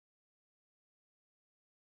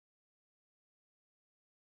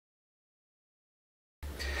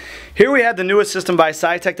Here we have the newest system by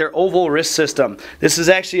SI TECH, their oval wrist system. This is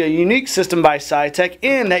actually a unique system by SI TECH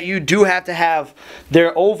in that you do have to have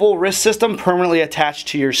their oval wrist system permanently attached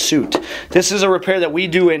to your suit. This is a repair that we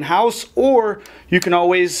do in-house, or you can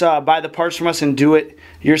always buy the parts from us and do it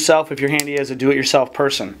yourself if you're handy as a do-it-yourself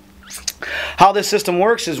person. How this system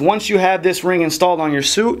works is once you have this ring installed on your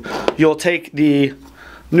suit, you'll take the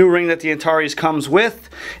new ring that the Antares comes with.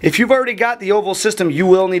 If you've already got the oval system, you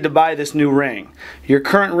will need to buy this new ring. Your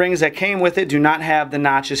current rings that came with it do not have the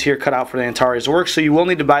notches here cut out for the Antares work, so you will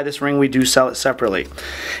need to buy this ring. We do sell it separately.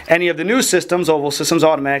 Any of the new systems, oval systems,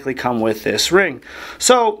 automatically come with this ring.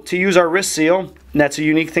 So to use our wrist seal, and that's a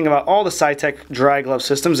unique thing about all the SI TECH Dryglove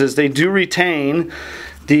systems, is they do retain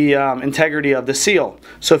the integrity of the seal.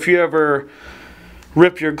 So if you ever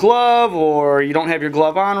rip your glove or you don't have your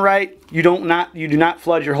glove on right, you do not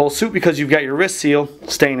flood your whole suit because you've got your wrist seal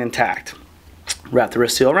staying intact. Wrap the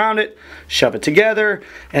wrist seal around it, shove it together,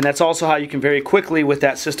 and that's also how you can very quickly with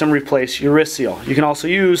that system replace your wrist seal. You can also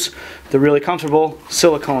use the really comfortable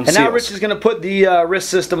silicone seals. And now Rich is going to put the wrist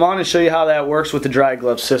system on and show you how that works with the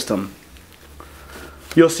Dryglove system.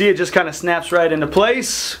 You'll see it just kind of snaps right into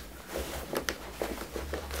place.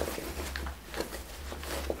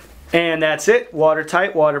 And that's it,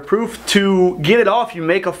 watertight, waterproof. To get it off, you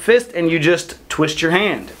make a fist and you just twist your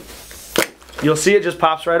hand. You'll see it just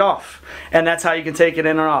pops right off. And that's how you can take it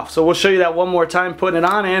in and off. So we'll show you that one more time, putting it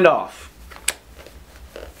on and off.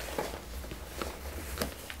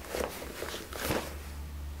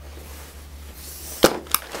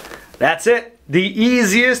 That's it. The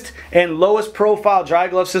easiest and lowest profile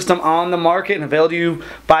Dryglove system on the market and available to you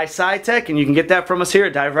by SI TECH, and you can get that from us here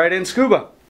at Dive Right In Scuba.